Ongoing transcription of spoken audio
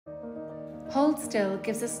Hold Still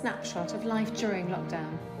gives a snapshot of life during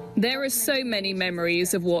lockdown. There are so many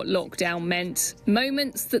memories of what lockdown meant,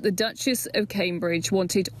 moments that the Duchess of Cambridge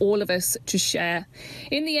wanted all of us to share.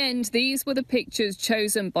 In the end, these were the pictures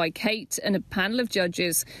chosen by Kate and a panel of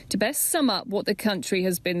judges to best sum up what the country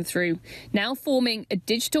has been through, now forming a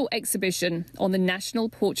digital exhibition on the National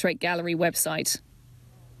Portrait Gallery website.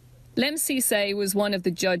 Lem Cisse was one of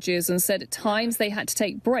the judges and said at times they had to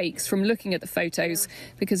take breaks from looking at the photos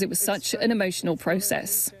because it was such an emotional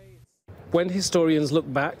process. When historians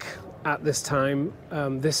look back at this time,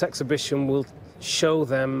 this exhibition will show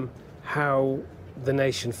them how the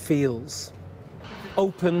nation feels.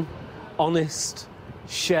 Open, honest,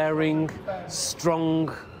 sharing,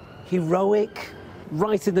 strong, heroic,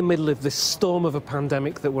 right in the middle of this storm of a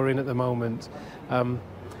pandemic that we're in at the moment.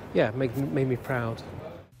 Made me proud.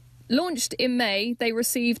 Launched in May, they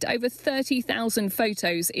received over 30,000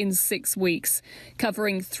 photos in 6 weeks,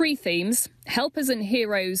 covering 3 themes: helpers and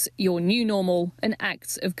heroes, your new normal, and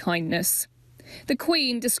acts of kindness. The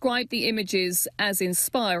Queen described the images as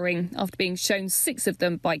inspiring after being shown 6 of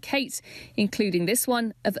them by Kate, including this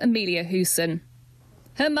one of Amelia Hewson.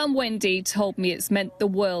 Her mum Wendy told me it's meant the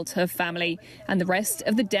world to her family and the rest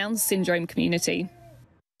of the Down syndrome community. It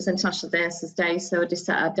was International Nurses Day, so I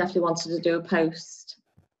definitely wanted to do a post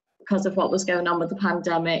because of what was going on with the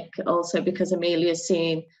pandemic, also because Amelia's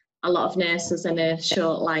seen a lot of nurses in her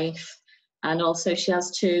short life, and also she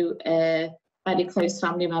has 2 very close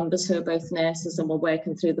family members who are both nurses and were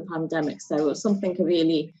working through the pandemic, so it was something I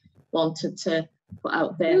really wanted to put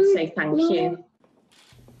out there and say thank you.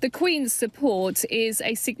 The Queen's support is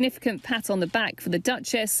a significant pat on the back for the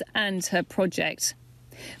Duchess and her project,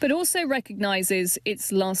 but also recognises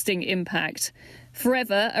its lasting impact.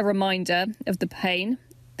 Forever a reminder of the pain,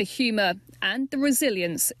 the humour and the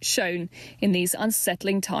resilience shown in these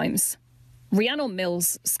unsettling times. Rhiannon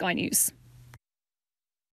Mills, Sky News.